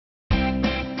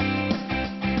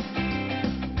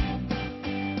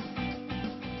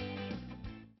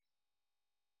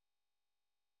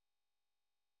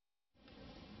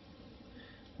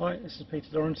Hi, this is Peter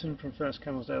Dorrington from First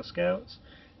Camelsdale Scouts,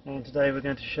 and today we're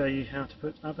going to show you how to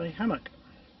put up a hammock.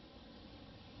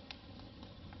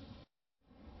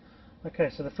 Okay,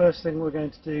 so the first thing we're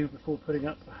going to do before putting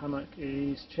up the hammock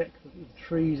is check that the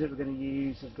trees that we're going to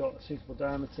use have got a suitable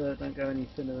diameter, don't go any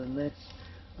thinner than this,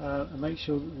 and make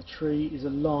sure that the tree is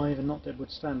alive and not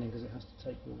deadwood standing because it has to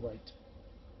take your weight.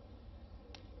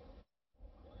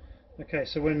 Okay,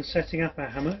 so when setting up our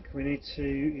hammock we need to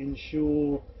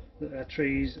ensure that our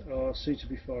trees are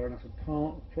suitably far enough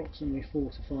apart, approximately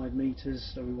 4 to 5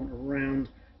 metres, so we want around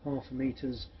half a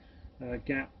metre's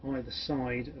gap either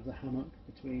side of the hammock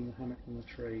between the hammock and the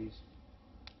trees.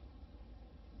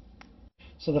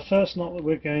 So the first knot that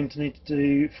we're going to need to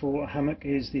do for a hammock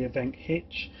is the event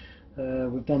hitch.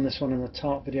 We've done this one in the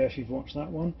tarp video if you've watched that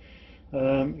one.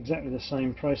 Exactly the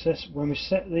same process. When we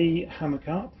set the hammock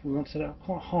up, we want to set it up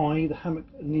quite high. The hammock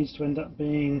needs to end up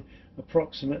being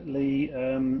approximately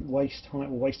waist height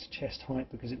or waist to chest height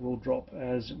because it will drop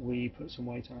as we put some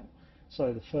weight on it.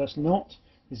 So the first knot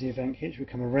is the event hitch. We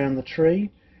come around the tree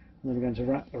and then we're going to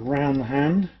wrap around the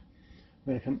hand.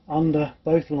 We're going to come under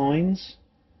both lines,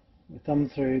 we thumb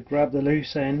through, grab the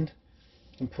loose end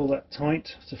and pull that tight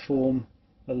to form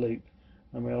a loop,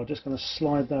 and we are just going to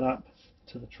slide that up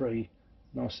to the tree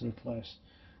nice and close.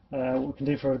 What we can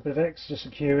do for a bit of extra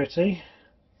security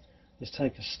is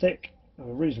take a stick of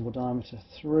a reasonable diameter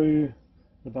through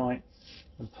the bite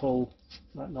and pull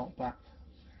that knot back.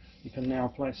 You can now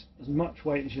place as much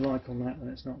weight as you like on that and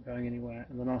it's not going anywhere,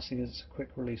 and the nice thing is it's a quick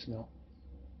release knot.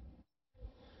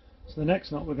 So the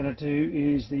next knot we're going to do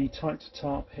is the tight to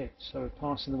tarp hitch. So we're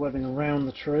passing the webbing around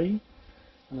the tree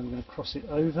and then we're going to cross it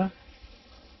over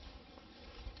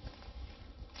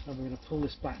and we're going to pull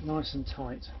this back nice and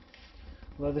tight.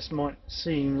 Although this might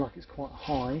seem like it's quite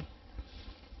high,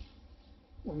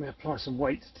 when we apply some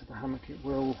weight to the hammock it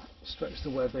will stretch the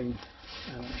webbing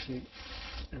and actually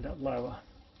end up lower.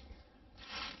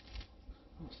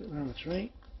 Pass it around the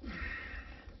tree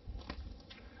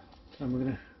and we're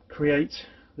going to create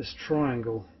this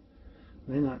triangle,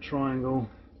 and in that triangle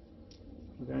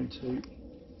we're going to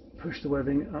push the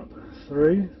webbing up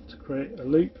through to create a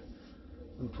loop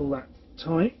and pull that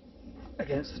tight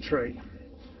against the tree,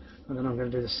 and then I'm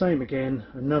going to do the same again,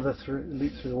 another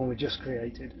loop through the one we just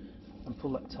created and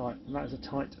pull that tight, and that is a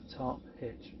tight tarp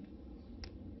hitch.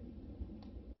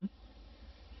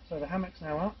 So the hammock's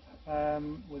now up.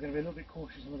 We're going to be a little bit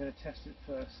cautious and we're going to test it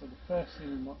first. So the first thing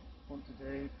we might want to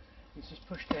do is just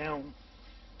push down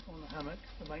on the hammock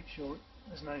to make sure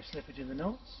there's no slippage in the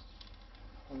knots,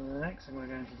 and then the next thing we're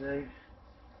going to do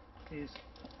is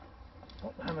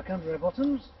pop the hammock under our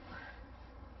bottoms,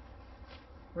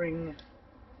 bring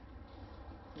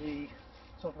the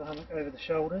top of the hammock over the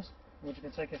shoulders, and we're just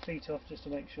going to take our feet off just to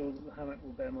make sure that the hammock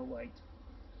will bear more weight.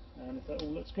 And if that all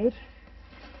looks good,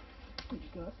 we're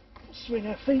just going to swing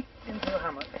our feet into the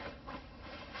hammock,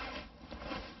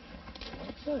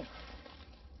 like so.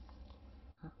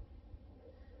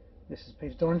 This is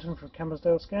Peter Dorrington from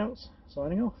Camelsdale Scouts,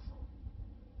 signing off.